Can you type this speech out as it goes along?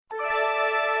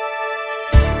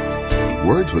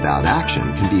Words without action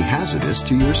can be hazardous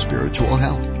to your spiritual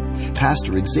health.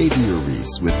 Pastor Xavier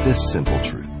Reese with this simple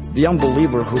truth. The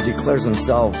unbeliever who declares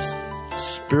themselves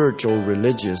spiritual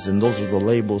religious, and those are the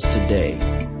labels today,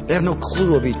 they have no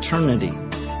clue of eternity.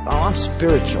 Oh, I'm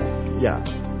spiritual. Yeah.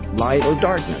 Light or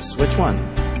darkness? Which one?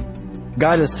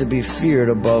 God is to be feared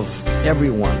above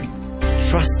everyone.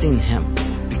 Trusting Him,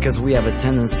 because we have a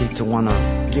tendency to want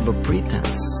to give a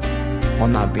pretense while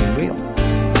not being real.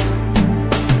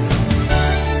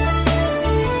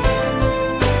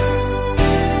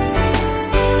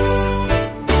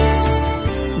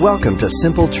 Welcome to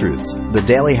Simple Truths, the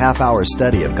daily half-hour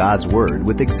study of God's Word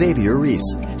with Xavier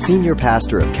Reese, Senior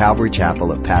Pastor of Calvary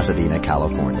Chapel of Pasadena,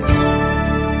 California.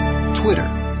 Twitter,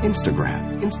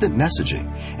 Instagram, instant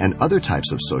messaging, and other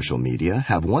types of social media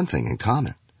have one thing in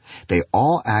common. They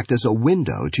all act as a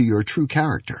window to your true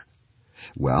character.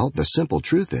 Well, the simple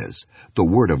truth is, the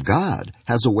Word of God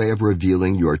has a way of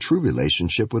revealing your true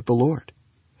relationship with the Lord.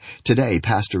 Today,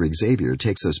 Pastor Xavier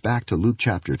takes us back to Luke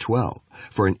chapter 12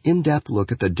 for an in-depth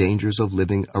look at the dangers of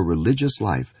living a religious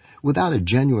life without a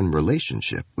genuine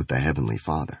relationship with the Heavenly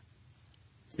Father.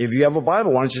 If you have a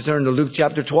Bible, why don't you turn to Luke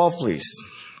chapter 12, please?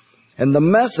 And the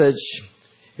message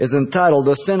is entitled,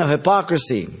 The Sin of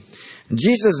Hypocrisy.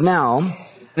 Jesus now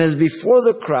is before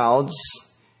the crowds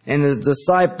and His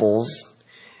disciples,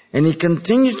 and He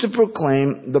continues to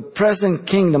proclaim the present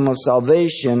kingdom of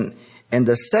salvation and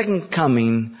the second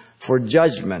coming for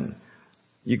judgment.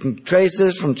 You can trace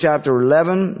this from chapter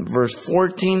 11, verse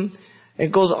 14.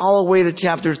 It goes all the way to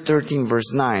chapter 13,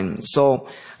 verse 9. So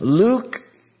Luke,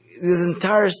 this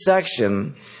entire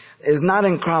section is not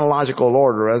in chronological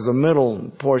order as the middle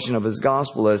portion of his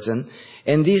gospel is in.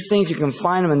 And these things, you can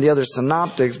find them in the other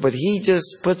synoptics, but he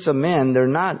just puts them in. They're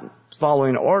not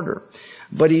following order.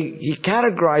 But he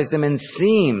categorized them in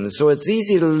themes, so it's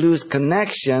easy to lose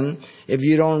connection if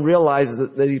you don't realize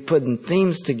that he put in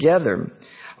themes together.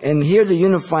 And here the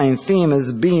unifying theme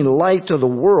is being light to the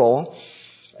world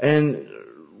and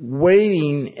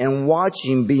waiting and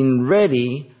watching, being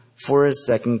ready for His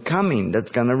second coming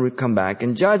that's going to come back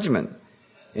in judgment.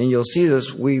 And you'll see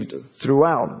this weaved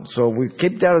throughout. So if we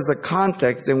keep that as a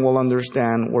context, then we'll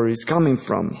understand where He's coming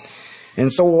from. And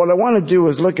so what I want to do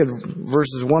is look at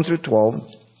verses 1 through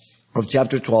 12 of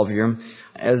chapter 12 here,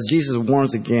 as Jesus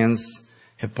warns against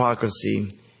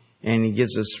hypocrisy, and He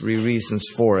gives us 3 reasons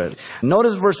for it.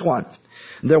 Notice verse 1.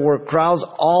 There were crowds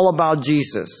all about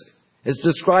Jesus. It's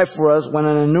described for us when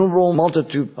an innumerable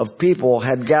multitude of people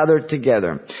had gathered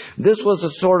together. This was a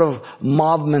sort of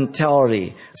mob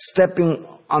mentality, stepping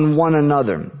on one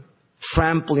another,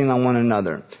 trampling on one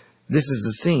another. This is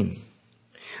the scene.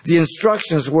 The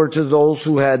instructions were to those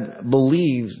who had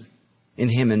believed in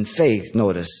Him in faith,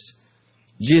 notice.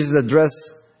 Jesus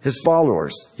addressed His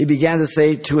followers. He began to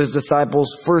say to His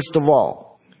disciples, first of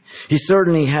all, He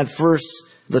certainly had first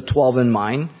the 12 in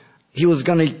mind. He was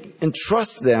going to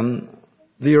entrust them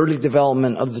the early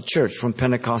development of the church from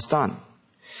Pentecost on.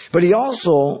 But He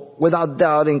also, without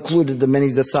doubt, included the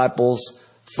many disciples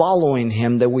following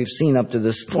Him that we've seen up to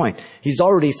this point. He's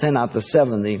already sent out the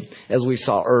 70, as we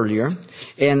saw earlier.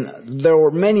 And there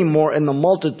were many more in the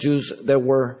multitudes that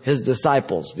were His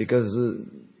disciples, because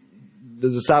the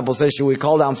disciples say, should we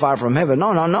call down fire from heaven?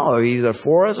 No. Either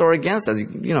for us or against us.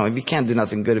 You know, if He can't do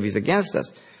nothing good if He's against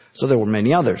us. So there were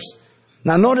many others.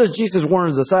 Now notice Jesus warned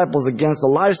His disciples against the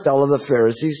lifestyle of the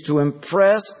Pharisees to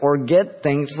impress or get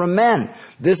things from men.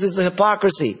 This is the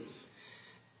hypocrisy.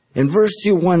 In verse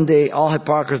 2, one day all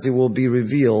hypocrisy will be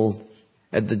revealed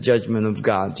at the judgment of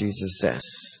God, Jesus says.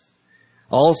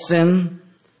 All sin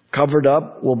covered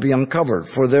up will be uncovered,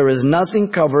 for there is nothing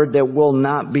covered that will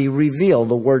not be revealed.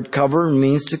 The word cover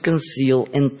means to conceal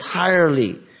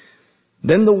entirely.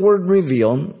 Then the word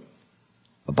reveal,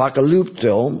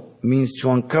 apocalypto, means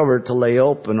to uncover, to lay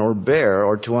open, or bare,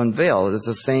 or to unveil. It's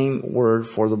the same word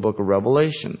for the book of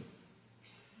Revelation.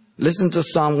 Listen to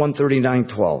Psalm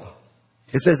 139:12.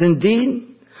 It says, indeed,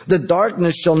 the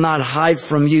darkness shall not hide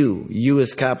from you. You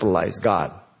is capitalized,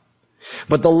 God.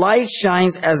 But the light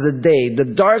shines as the day. The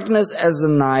darkness as the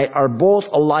night are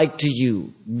both alike to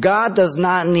you. God does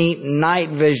not need night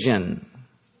vision.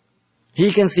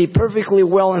 He can see perfectly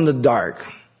well in the dark.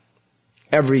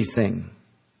 Everything.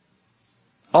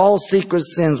 All secret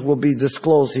sins will be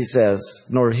disclosed, He says,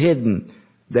 nor hidden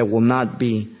that will not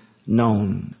be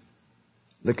known.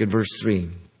 Look at verse 3.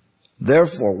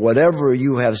 Therefore, whatever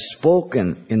you have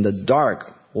spoken in the dark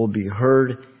will be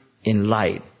heard in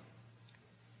light.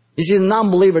 You see, the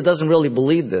non-believer doesn't really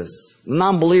believe this. The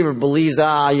non-believer believes,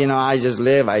 I just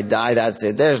live, I die, that's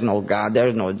it. There's no God,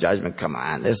 there's no judgment. Come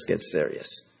on, let's get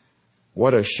serious.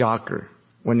 What a shocker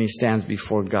when he stands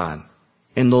before God.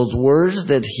 And those words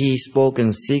that he spoke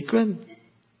in secret,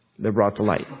 they're brought to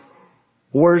light.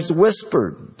 Words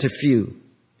whispered to few.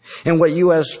 And what you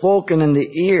have spoken in the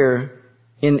ear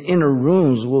in inner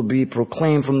rooms will be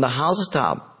proclaimed from the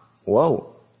housetop.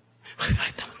 Whoa.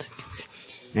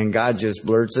 And God just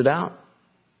blurts it out.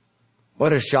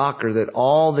 What a shocker that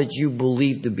all that you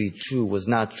believed to be true was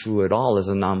not true at all as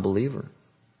a non-believer.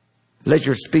 Let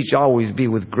your speech always be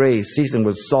with grace, seasoned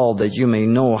with salt, that you may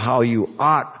know how you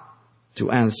ought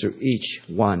to answer each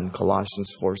one.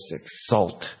 Colossians 4:6.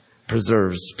 Salt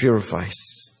preserves, purifies.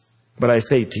 But I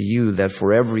say to you that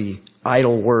for every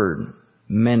idle word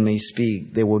men may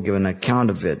speak, they will give an account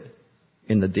of it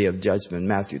in the day of judgment.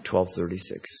 Matthew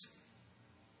 12:36.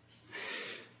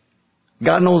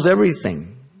 God knows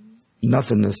everything.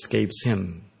 Nothing escapes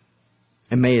him.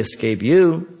 It may escape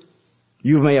you.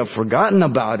 You may have forgotten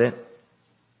about it,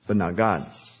 but not God.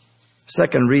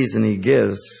 Second reason he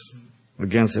gives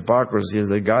against hypocrisy is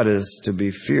that God is to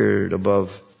be feared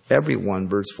above everyone,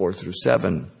 verse 4 through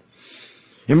 7.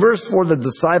 In verse 4, the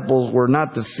disciples were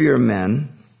not to fear men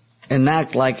and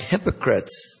act like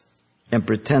hypocrites and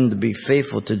pretend to be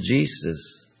faithful to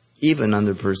Jesus, even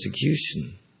under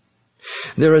persecution.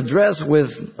 They're addressed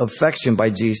with affection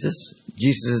by Jesus.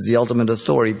 Jesus is the ultimate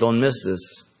authority. Don't miss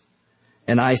this.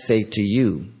 And I say to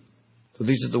you. So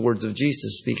these are the words of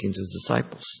Jesus speaking to his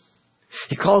disciples.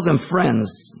 He calls them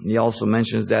friends. He also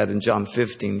mentions that in John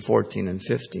 15:14 and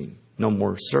 15. No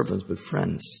more servants, but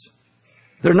friends.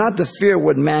 They're not to fear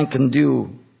what man can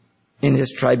do in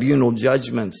his tribunal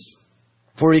judgments,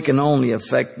 for he can only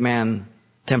affect man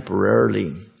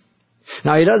temporarily.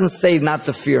 Now, he doesn't say not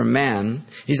to fear man.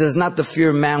 He says not to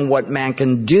fear man what man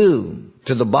can do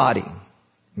to the body.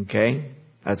 Okay?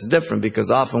 That's different, because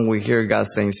often we hear God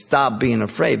saying, stop being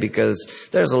afraid, because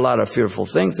there's a lot of fearful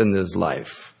things in this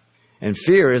life. And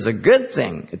fear is a good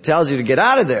thing. It tells you to get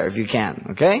out of there if you can.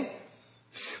 Okay?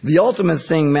 The ultimate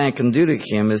thing man can do to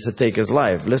him is to take his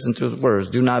life. Listen to his words.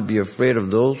 Do not be afraid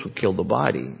of those who kill the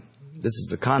body. This is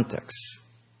the context.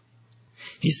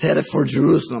 He's headed for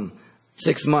Jerusalem,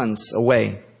 6 months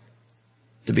away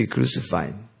to be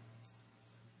crucified.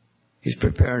 He's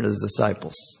preparing his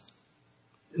disciples.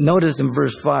 Notice in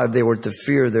verse 5, they were to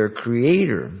fear their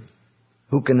Creator,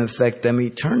 who can affect them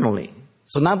eternally.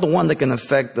 So not the one that can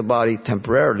affect the body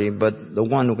temporarily, but the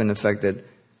one who can affect it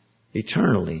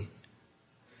eternally.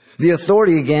 The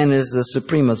authority again is the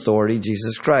supreme authority,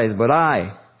 Jesus Christ. But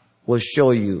I will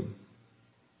show you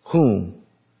whom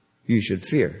you should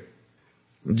fear.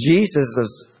 Jesus,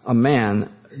 as a man,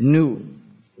 knew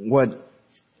what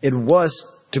it was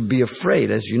to be afraid,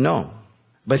 as you know.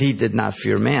 But he did not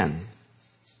fear man.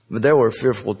 But there were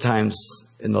fearful times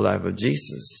in the life of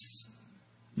Jesus.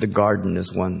 The garden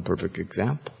is one perfect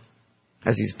example,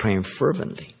 as he's praying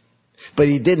fervently. But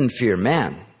he didn't fear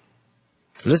man.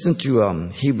 Listen to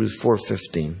Hebrews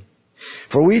 4:15.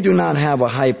 For we do not have a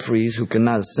high priest who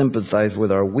cannot sympathize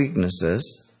with our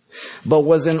weaknesses, but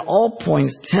was in all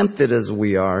points tempted as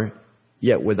we are,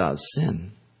 yet without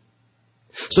sin.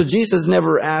 So Jesus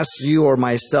never asks you or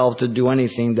myself to do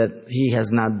anything that he has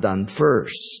not done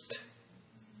first.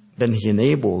 Then he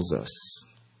enables us.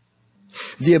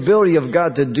 The ability of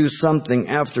God to do something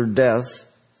after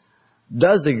death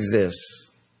does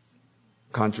exist,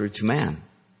 contrary to man.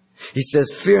 He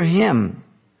says, fear him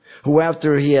who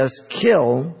after he has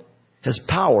killed has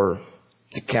power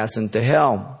to cast into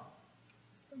hell.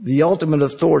 The ultimate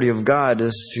authority of God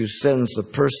is to sentence a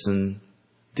person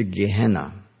to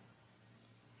Gehenna.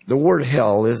 The word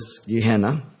hell is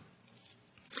Gehenna,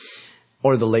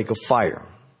 or the lake of fire.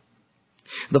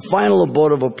 The final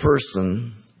abode of a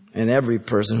person, and every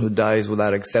person who dies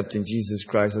without accepting Jesus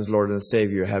Christ as Lord and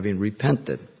Savior, having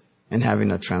repented and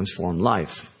having a transformed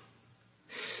life.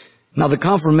 Now the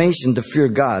confirmation to fear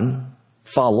God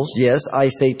follows. Yes, I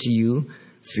say to you,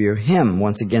 fear him.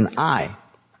 Once again, I.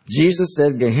 Jesus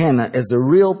said Gehenna is a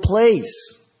real place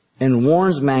and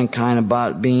warns mankind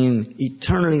about being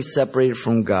eternally separated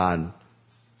from God.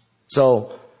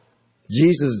 So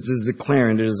Jesus is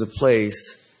declaring it is a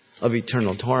place of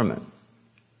eternal torment.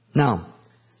 Now,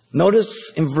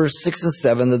 notice in verse 6 and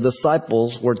 7, the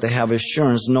disciples were to have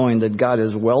assurance knowing that God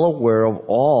is well aware of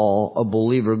all a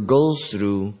believer goes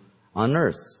through on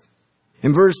earth.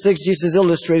 In verse 6, Jesus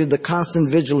illustrated the constant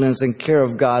vigilance and care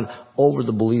of God over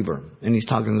the believer. And he's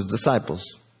talking to his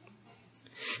disciples.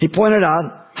 He pointed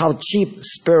out how cheap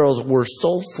sparrows were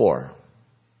sold for.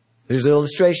 Here's the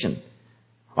illustration.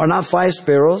 Are not 5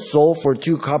 sparrows sold for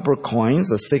 2 copper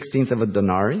coins, a 16th of a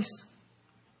denarius?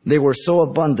 They were so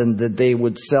abundant that they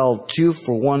would sell 2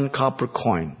 for 1 copper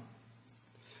coin.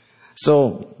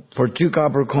 So for 2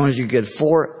 copper coins you get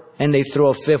 4, and they throw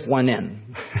a 5th one in.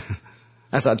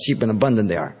 That's how cheap and abundant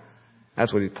they are.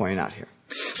 That's what he's pointing out here.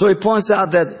 So he points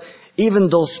out that even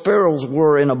though sparrows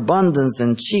were in abundance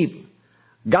and cheap,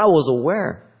 God was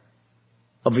aware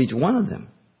of each one of them.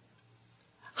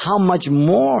 How much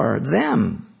more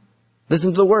them?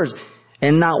 Listen to the words.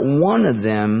 And not one of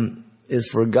them is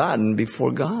forgotten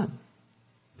before God.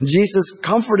 Jesus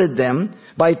comforted them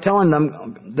by telling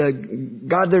them that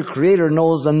God, their Creator,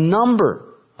 knows the number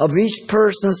of each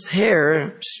person's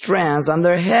hair strands on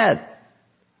their head.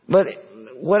 But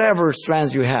whatever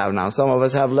strands you have now, some of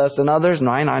us have less than others. No,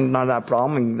 I'm not that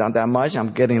problem, not that much.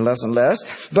 I'm getting less and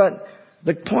less. But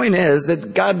the point is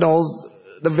that God knows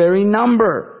the very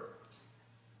number.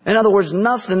 In other words,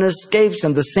 nothing escapes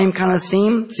him. The same kind of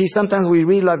theme. See, sometimes we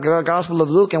read like the Gospel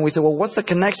of Luke and we say, well, what's the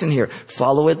connection here?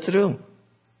 Follow it through.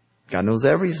 God knows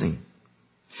everything.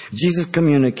 Jesus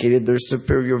communicated their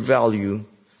superior value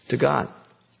to God.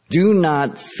 Do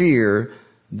not fear,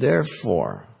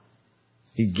 therefore.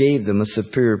 He gave them a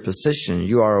superior position.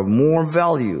 You are of more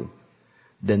value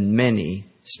than many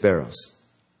sparrows.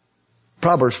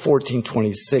 Proverbs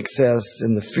 14:26 says,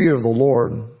 in the fear of the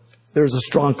Lord, there's a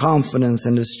strong confidence,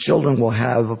 and his children will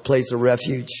have a place of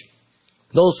refuge.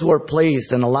 Those who are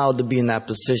placed and allowed to be in that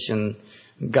position,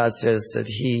 God says that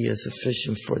he is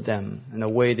sufficient for them in a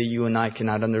way that you and I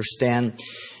cannot understand,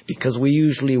 because we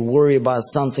usually worry about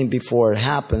something before it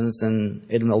happens, and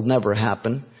it will never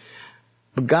happen.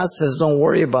 But God says, don't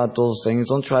worry about those things.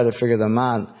 Don't try to figure them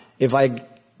out. If I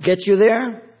get you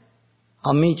there,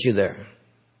 I'll meet you there.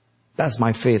 That's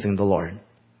my faith in the Lord,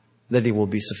 that he will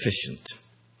be sufficient.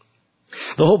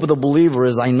 The hope of the believer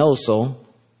is I know so,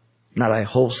 not I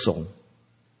hope so.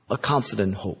 A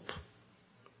confident hope.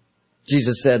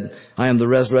 Jesus said, I am the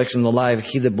resurrection and the life.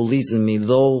 He that believes in me,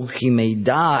 though he may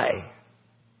die,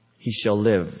 he shall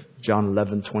live. John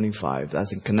 11:25.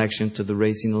 That's in connection to the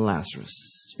raising of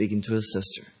Lazarus, speaking to his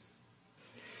sister.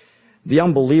 The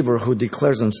unbeliever who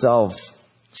declares himself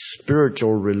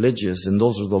spiritual religious, and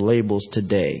those are the labels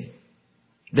today.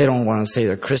 They don't want to say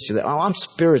they're Christian. I'm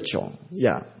spiritual.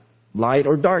 Yeah. Light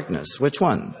or darkness? Which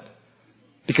one?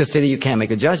 Because today you can't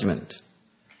make a judgment.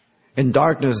 And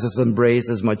darkness is embraced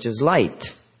as much as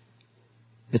light.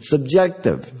 It's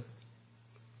subjective.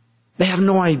 They have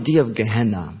no idea of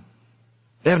Gehenna.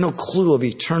 They have no clue of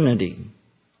eternity.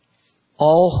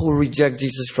 All who reject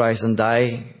Jesus Christ and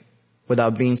die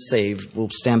without being saved will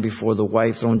stand before the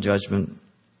white throne judgment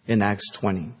in Acts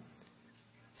 20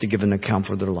 to give an account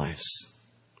for their lives.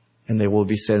 And they will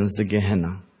be sentenced to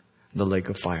Gehenna, the lake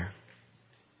of fire.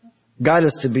 God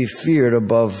is to be feared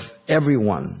above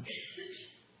everyone,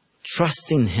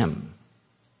 trusting him.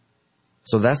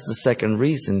 So that's the second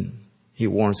reason he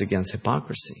warns against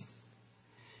hypocrisy.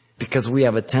 Because we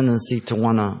have a tendency to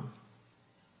want to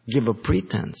give a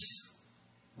pretense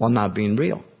while not being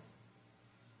real.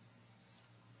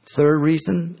 Third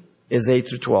reason is 8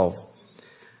 through 12.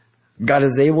 God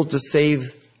is able to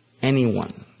save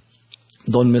anyone.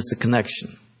 Don't miss the connection.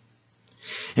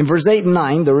 In verse 8 and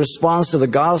 9, the response to the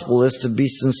gospel is to be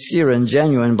sincere and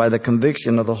genuine by the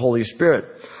conviction of the Holy Spirit,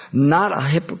 not a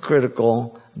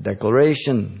hypocritical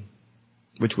declaration,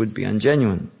 which would be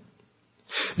ungenuine.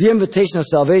 The invitation of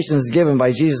salvation is given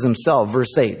by Jesus himself.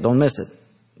 Verse 8, don't miss it.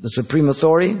 The supreme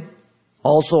authority,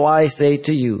 also I say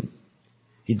to you.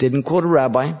 He didn't quote a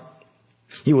rabbi.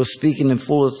 He was speaking in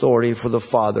full authority for the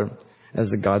Father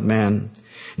as the God-man.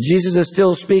 Jesus is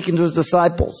still speaking to his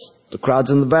disciples. The crowd's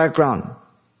in the background.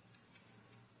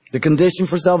 The condition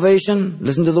for salvation,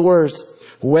 listen to the words.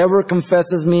 Whoever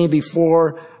confesses me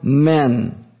before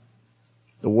men.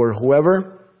 The word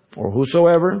whoever or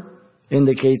whosoever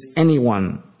indicates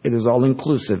anyone. It is all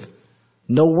inclusive.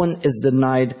 No one is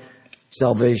denied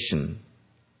salvation.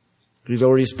 He's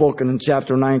already spoken in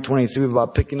chapter 9:23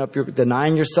 about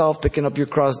denying yourself, picking up your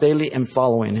cross daily, and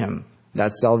following him.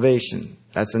 That's salvation.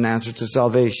 That's an answer to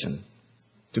salvation,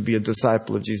 to be a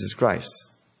disciple of Jesus Christ.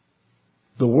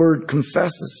 The word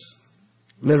confesses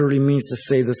literally means to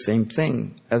say the same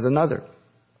thing as another.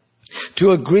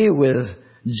 To agree with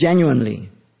genuinely,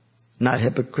 not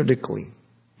hypocritically,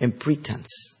 in pretense.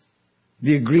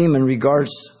 The agreement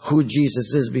regards who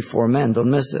Jesus is before men. Don't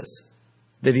miss this.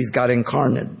 That he's God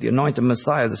incarnate, the anointed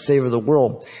Messiah, the Savior of the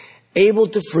world, able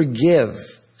to forgive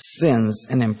sins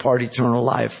and impart eternal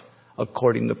life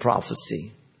according to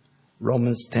prophecy.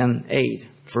 Romans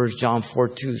 10:8, 1 John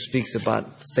 4:2 speaks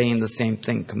about saying the same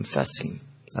thing, confessing.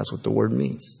 That's what the word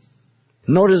means.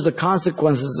 Notice the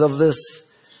consequences of this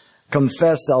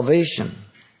confessed salvation.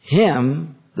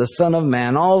 Him, the Son of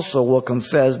Man, also will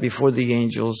confess before the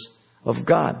angels of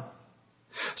God.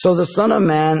 So the Son of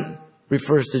Man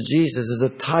refers to Jesus as a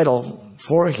title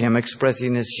for him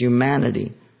expressing his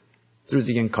humanity. through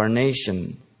the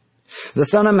incarnation. The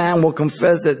Son of Man will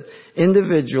confess that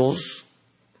individuals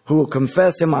who will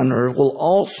confess him on earth will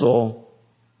also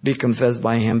be confessed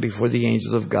by him before the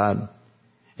angels of God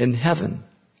in heaven.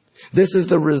 This is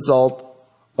the result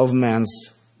of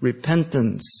man's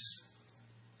repentance.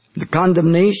 The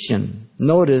condemnation,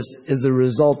 notice, is the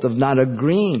result of not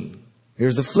agreeing.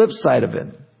 Here's the flip side of it,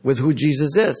 with who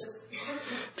Jesus is.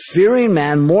 Fearing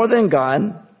man more than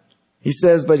God, he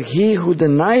says, but he who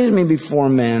denies me before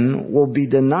men will be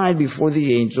denied before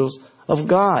the angels of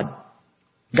God.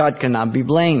 God cannot be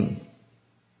blamed.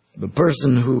 The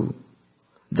person who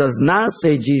does not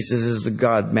say Jesus is the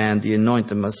God-man, the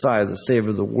anointed Messiah, the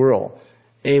Savior of the world,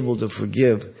 able to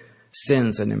forgive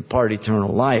sins and impart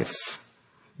eternal life,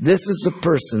 this is the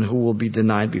person who will be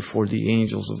denied before the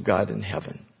angels of God in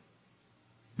heaven.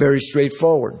 Very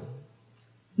straightforward.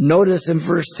 Notice in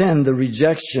verse 10, the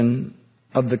rejection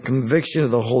of the conviction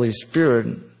of the Holy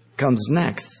Spirit comes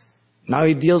next. Now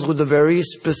he deals with a very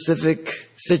specific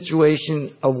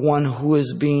situation of one who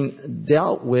is being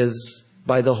dealt with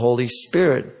by the Holy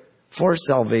Spirit for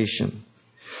salvation.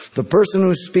 The person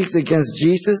who speaks against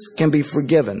Jesus can be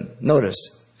forgiven. Notice,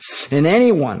 and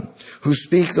anyone who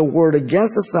speaks a word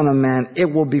against the Son of Man, it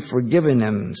will be forgiven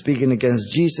him. Speaking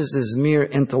against Jesus is mere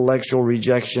intellectual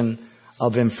rejection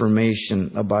of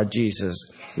information about Jesus,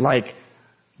 like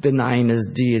denying his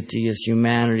deity, his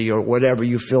humanity, or whatever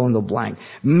you fill in the blank.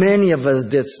 Many of us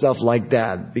did stuff like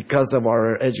that because of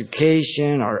our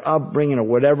education, our upbringing, or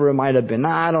whatever it might have been.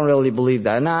 I don't really believe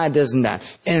that. It isn't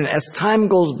that. And as time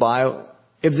goes by,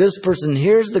 if this person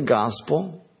hears the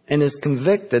gospel and is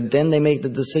convicted, then they make the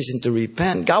decision to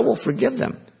repent, God will forgive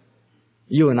them.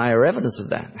 You and I are evidence of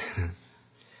that.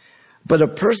 But a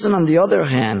person, on the other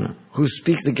hand, who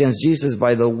speaks against Jesus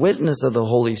by the witness of the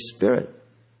Holy Spirit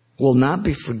will not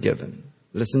be forgiven.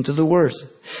 Listen to the words.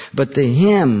 But to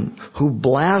him who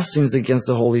blasphemes against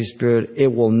the Holy Spirit,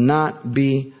 it will not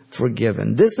be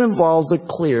forgiven. This involves a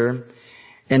clear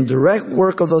and direct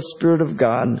work of the Spirit of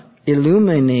God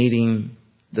illuminating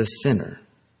the sinner.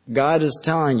 God is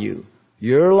telling you,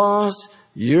 you're lost,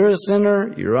 you're a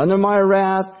sinner, you're under my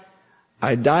wrath,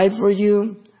 I died for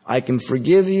you, I can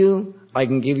forgive you, I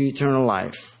can give you eternal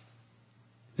life.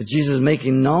 But Jesus is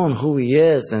making known who he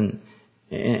is, and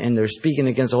they're speaking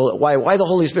against the Holy. Why the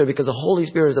Holy Spirit? Because the Holy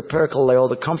Spirit is the Parakaleo,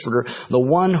 the Comforter, the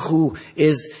one who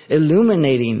is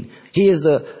illuminating. He is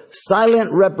the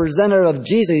silent representative of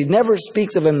Jesus. He never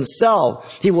speaks of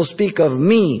himself. He will speak of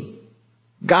me,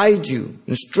 guide you,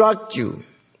 instruct you,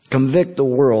 convict the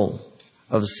world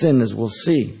of sin, as we'll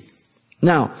see.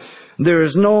 Now, there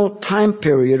is no time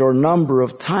period or number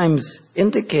of times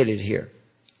indicated here.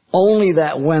 Only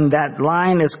that when that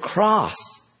line is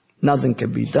crossed, nothing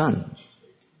can be done.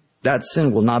 That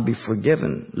sin will not be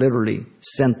forgiven, literally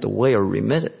sent away or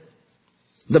remitted.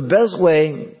 The best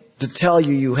way to tell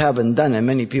you you haven't done it,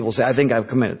 many people say, I think I've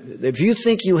committed. If you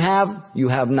think you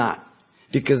have not.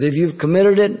 Because if you've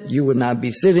committed it, you would not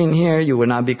be sitting here. You would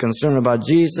not be concerned about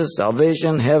Jesus,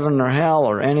 salvation, heaven or hell,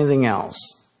 or anything else.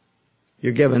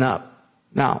 You're giving up.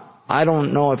 Now, I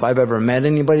don't know if I've ever met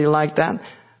anybody like that,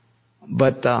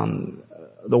 but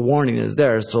the warning is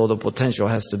there, so the potential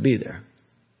has to be there.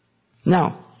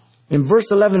 Now, in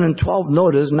verse 11 and 12,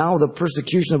 notice now the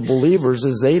persecution of believers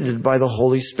is aided by the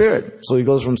Holy Spirit. So he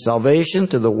goes from salvation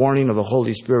to the warning of the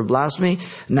Holy Spirit blasphemy,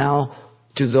 now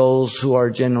to those who are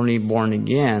genuinely born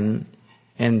again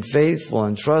and faithful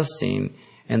and trusting,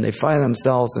 and they find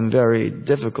themselves in very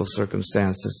difficult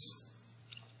circumstances.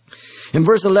 In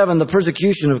verse 11, the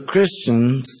persecution of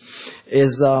Christians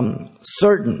is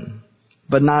certain,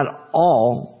 but not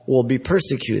all will be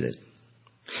persecuted.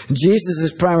 Jesus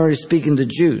is primarily speaking to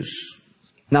Jews.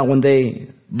 Now, when they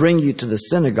bring you to the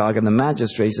synagogue and the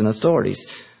magistrates and authorities,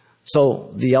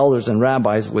 so the elders and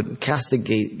rabbis would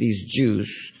castigate these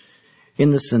Jews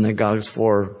in the synagogues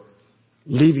for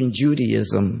leaving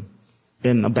Judaism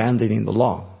and abandoning the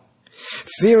law.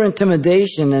 Fear,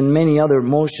 intimidation, and many other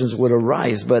emotions would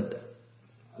arise, but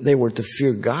they were to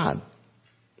fear God,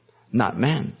 not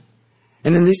man.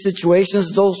 And in these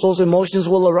situations, those emotions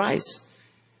will arise.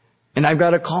 And I've got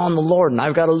to call on the Lord, and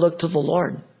I've got to look to the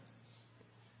Lord.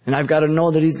 And I've got to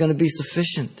know that he's going to be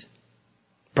sufficient.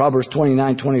 Proverbs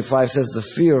 29:25 says, the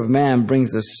fear of man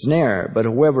brings a snare, but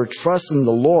whoever trusts in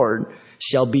the Lord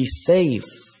shall be safe.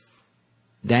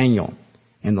 Daniel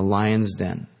in the lion's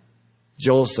den.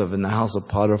 Joseph in the house of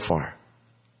Potiphar.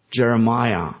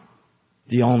 Jeremiah,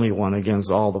 the only one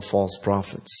against all the false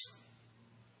prophets.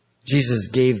 Jesus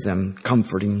gave them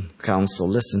comforting counsel.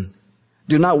 Listen,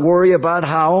 do not worry about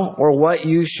how or what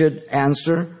you should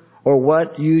answer or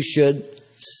what you should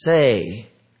say.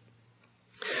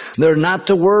 They're not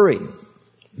to worry.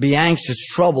 be anxious,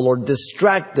 troubled, or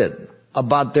distracted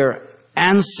about their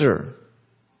answer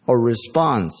or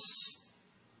response.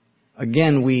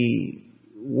 Again, we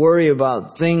worry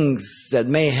about things that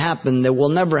may happen that will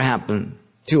never happen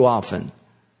too often.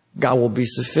 God will be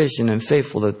sufficient and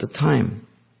faithful at the time.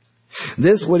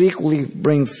 This would equally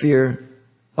bring fear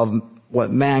of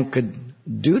what man could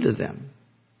do to them.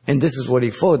 And this is what he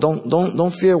followed.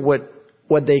 Don't fear what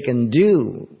they can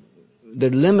do. They're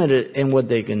limited in what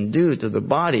they can do to the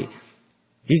body.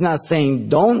 He's not saying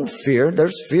don't fear.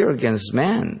 There's fear against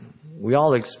man. We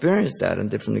all experience that on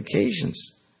different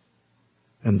occasions.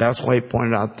 And that's why he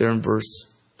pointed out there in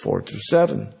verse 4 through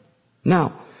 7.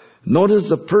 Now, notice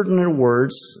the pertinent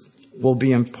words will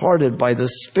be imparted by the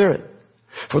Spirit.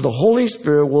 For the Holy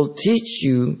Spirit will teach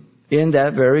you in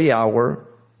that very hour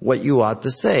what you ought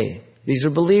to say. These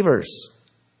are believers.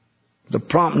 The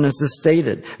promptness is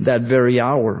stated, that very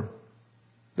hour,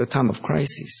 the time of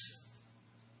crisis,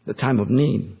 the time of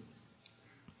need.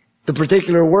 The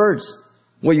particular words,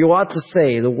 what you ought to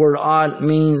say, the word ought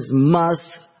means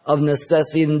must, of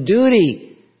necessity and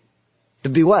duty. To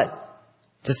be what?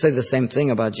 To say the same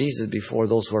thing about Jesus before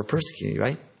those who are persecuting,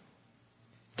 right?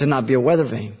 To not be a weather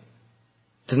vane.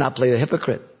 To not play the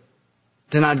hypocrite.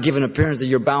 To not give an appearance that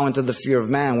you're bowing to the fear of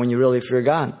man when you really fear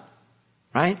God.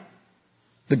 Right?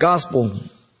 The gospel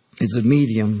is a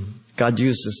medium God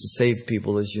uses to save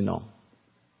people, as you know.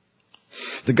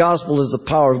 The gospel is the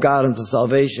power of God unto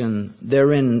salvation.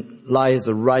 Therein lies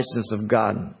the righteousness of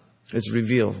God. It's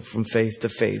revealed from faith to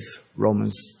faith.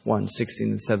 Romans 1:16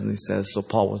 and 17 says, so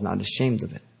Paul was not ashamed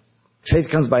of it. Faith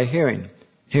comes by hearing.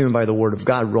 Hearing by the word of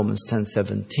God, Romans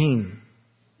 10:17.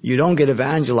 You don't get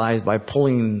evangelized by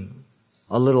pulling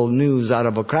a little news out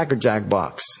of a Cracker Jack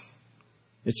box.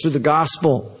 It's through the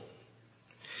gospel.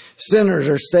 Sinners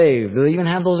are saved. Do they even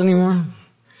have those anymore?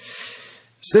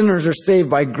 Sinners are saved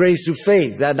by grace through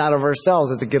faith, that not of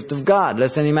ourselves, it's a gift of God,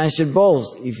 lest any man should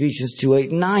boast. Ephesians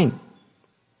 2:8-9.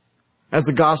 As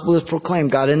the gospel is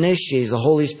proclaimed, God initiates. The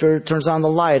Holy Spirit turns on the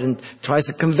light and tries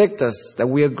to convict us that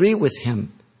we agree with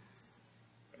Him.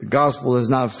 The gospel is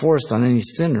not forced on any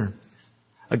sinner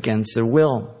against their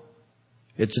will.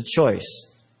 It's a choice.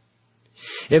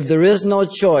 If there is no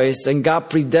choice and God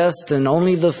predestined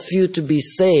only the few to be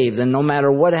saved, and no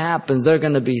matter what happens, they're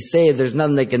going to be saved, there's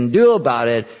nothing they can do about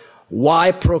it,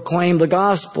 why proclaim the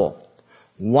gospel?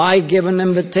 Why give an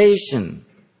invitation?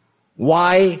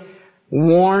 Why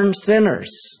warn sinners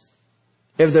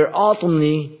if they're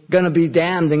ultimately going to be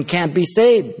damned and can't be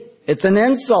saved? It's an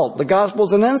insult. The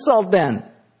gospel's an insult then,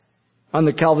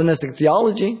 under Calvinistic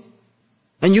theology.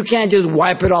 And you can't just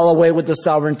wipe it all away with the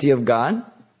sovereignty of God.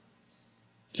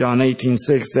 John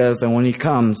 18:6 says, and when He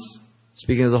comes,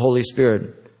 speaking of the Holy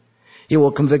Spirit, He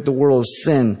will convict the world of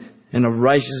sin and of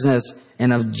righteousness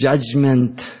and of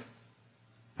judgment.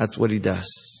 That's what He does.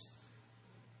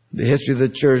 The history of the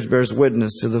church bears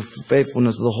witness to the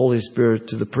faithfulness of the Holy Spirit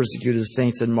to the persecuted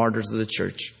saints and martyrs of the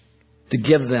church, to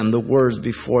give them the words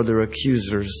before their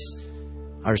accusers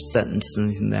are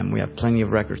sentencing them. We have plenty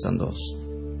of records on those.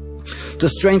 To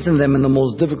strengthen them in the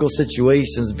most difficult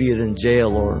situations, be it in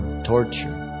jail or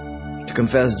torture. To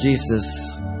confess Jesus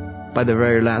by the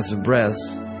very last breath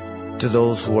to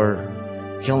those who are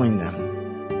killing them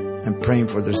and praying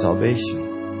for their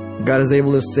salvation. God is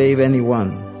able to save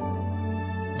anyone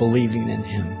believing in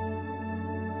Him.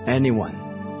 Anyone.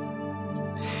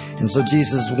 And so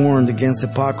Jesus warned against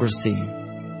hypocrisy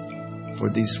for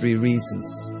these three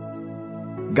reasons.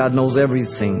 God knows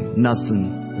everything.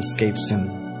 Nothing escapes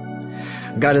Him.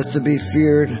 God is to be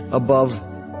feared above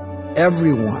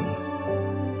everyone.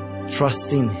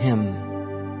 Trusting Him,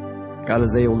 God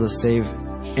is able to save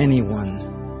anyone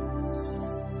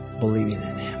believing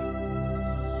in Him.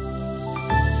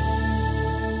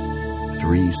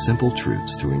 3 simple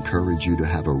truths to encourage you to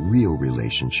have a real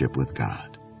relationship with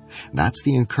God. That's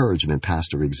the encouragement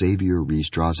Pastor Xavier Reese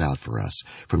draws out for us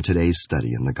from today's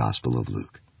study in the Gospel of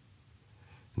Luke.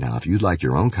 Now, if you'd like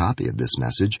your own copy of this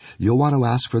message, you'll want to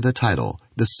ask for the title,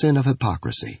 The Sin of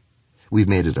Hypocrisy. We've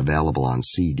made it available on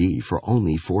CD for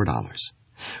only $4.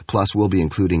 Plus, we'll be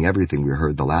including everything we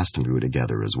heard the last time we were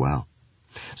together as well.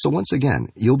 So once again,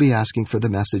 you'll be asking for the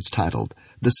message titled,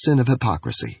 The Sin of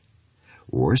Hypocrisy,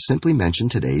 or simply mention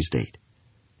today's date.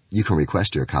 You can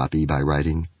request your copy by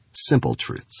writing Simple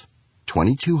Truths,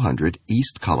 2200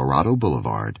 East Colorado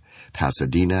Boulevard,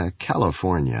 Pasadena,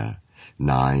 California,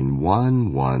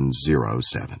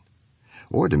 91107.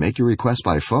 Or to make your request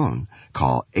by phone,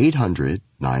 call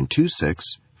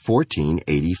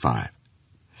 800-926-1485.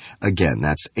 Again,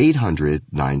 that's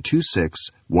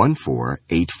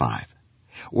 800-926-1485.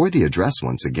 Or the address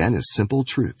once again is Simple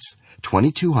Truths,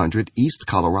 2200 East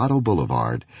Colorado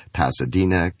Boulevard,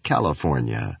 Pasadena,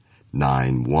 California,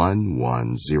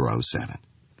 91107.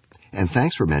 And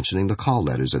thanks for mentioning the call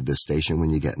letters of this station when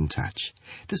you get in touch.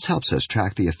 This helps us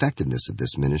track the effectiveness of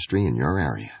this ministry in your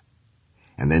area.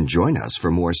 And then join us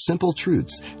for more simple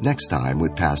truths next time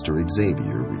with Pastor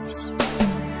Xavier Reese.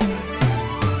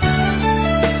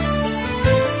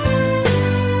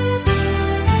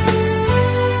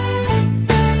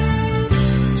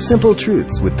 Simple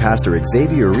Truths with Pastor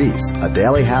Xavier Reese, a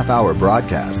daily half-hour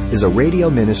broadcast, is a radio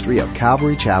ministry of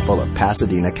Calvary Chapel of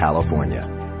Pasadena, California.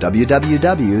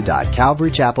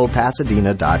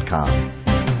 www.calvarychapelpasadena.com.